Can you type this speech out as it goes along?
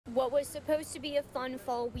What was supposed to be a fun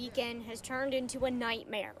fall weekend has turned into a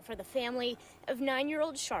nightmare for the family of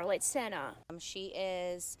 9-year-old Charlotte Sena. She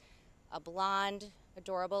is a blonde,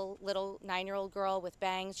 adorable little 9-year-old girl with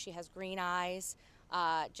bangs. She has green eyes,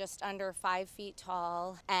 just under 5 feet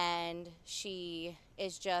tall, and she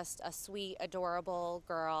is just a sweet, adorable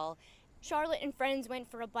girl. Charlotte and friends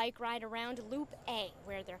went for a bike ride around Loop A,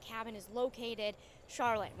 where their cabin is located.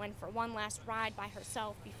 Charlotte went for one last ride by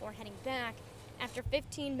herself before heading back. After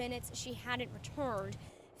 15 minutes, she hadn't returned.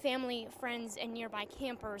 Family, friends, and nearby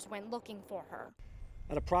campers went looking for her.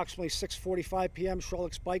 At approximately 6:45 p.m.,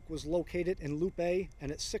 Charlotte's bike was located in Loop A,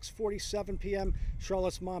 and at 6:47 p.m.,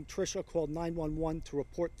 Charlotte's mom, Tricia, called 911 to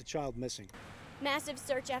report the child missing. Massive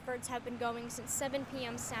search efforts have been going since 7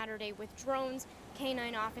 p.m. Saturday with drones,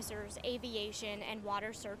 K-9 officers, aviation, and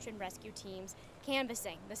water search and rescue teams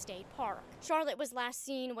canvassing the state park. Charlotte was last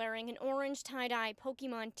seen wearing an orange tie-dye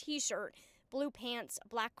Pokemon t-shirt, blue pants,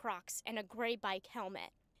 black Crocs, and a gray bike helmet.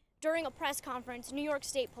 During a press conference, New York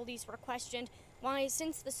State Police were questioned why,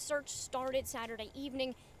 since the search started Saturday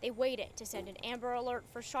evening, they waited to send an Amber Alert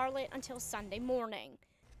for Charlotte until Sunday morning.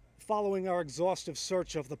 Following our exhaustive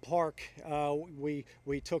search of the park, we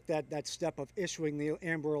took that step of issuing the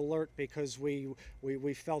Amber Alert because we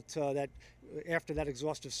felt that after that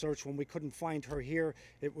exhaustive search, when we couldn't find her here,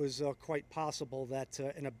 it was quite possible that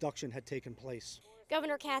an abduction had taken place.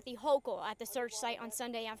 Governor Kathy Hochul at the search site on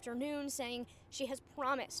Sunday afternoon saying she has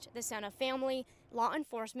promised the Sena family law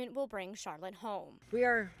enforcement will bring Charlotte home. We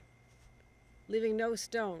are leaving no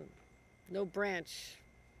stone, no branch,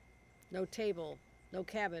 no table, no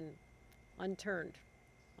cabin unturned,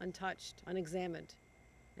 untouched, unexamined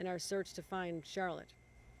in our search to find Charlotte.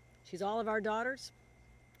 She's all of our daughters.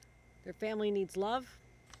 Their family needs love.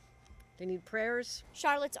 They need prayers.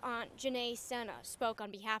 Charlotte's aunt, Janae Sena, spoke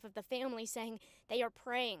on behalf of the family, saying they are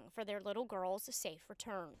praying for their little girl's safe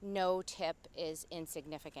return. No tip is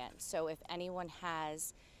insignificant, so if anyone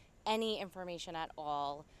has any information at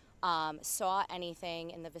all, saw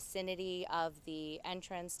anything in the vicinity of the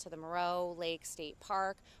entrance to the Moreau Lake State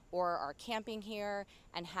Park or are camping here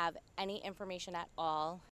and have any information at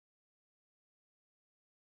all,